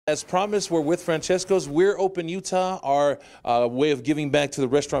As promised, we're with Francesco's. We're Open Utah. Our way of giving back to the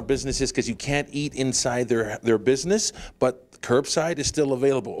restaurant businesses, because you can't eat inside their business, but curbside is still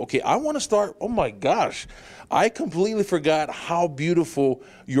available. Okay, I want to start. Oh my gosh, I completely forgot how beautiful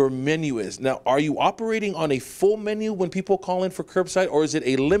your menu is. Now, are you operating on a full menu when people call in for curbside, or is it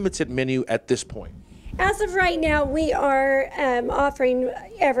a limited menu at this point? As of right now, we are offering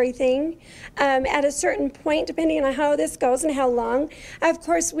everything. At a certain point, depending on how this goes and how long, of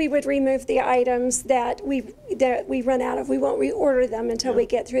course, we would remove the items that we run out of. We won't reorder them until we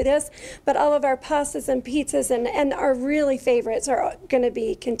get through this. But all of our pastas and pizzas and our really favorites are going to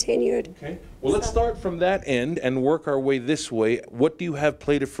be continued. Okay. Well, let's start from that end and work our way this way. What do you have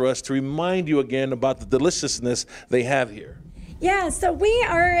plated for us to remind you again about the deliciousness they have here? Yeah, so we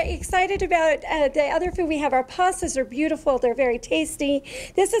are excited about the other food. We have our pastas are beautiful. They're very tasty.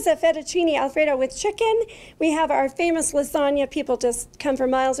 This is a fettuccine alfredo with chicken. We have our famous lasagna. People just come from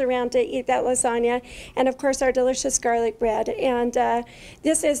miles around to eat that lasagna. And of course, our delicious garlic bread. And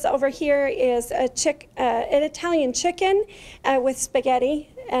this is over here is an Italian chicken with spaghetti.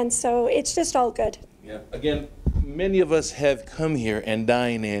 And so it's just all good. Yeah. Again, many of us have come here and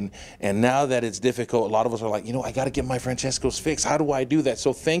dine in, and now that it's difficult, a lot of us are like, I got to get my Francesco's fix. How do I do that?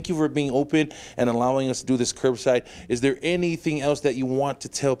 So thank you for being open and allowing us to do this curbside. Is there anything else that you want to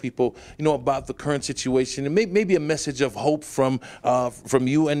tell people, about the current situation, and maybe a message of hope from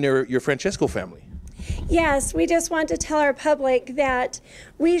you and your Francesco family? Yes, we just want to tell our public that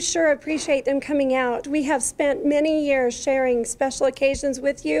we sure appreciate them coming out. We have spent many years sharing special occasions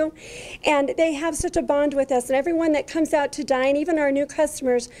with you, and they have such a bond with us. And everyone that comes out to dine, even our new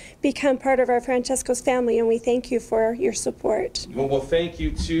customers, become part of our Francesco's family, and we thank you for your support. Well, thank you,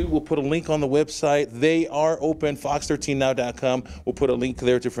 too. We'll put a link on the website. They are open, fox13now.com. We'll put a link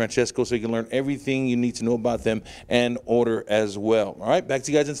there to Francesco so you can learn everything you need to know about them and order as well. All right, back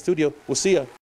to you guys in the studio. We'll see you.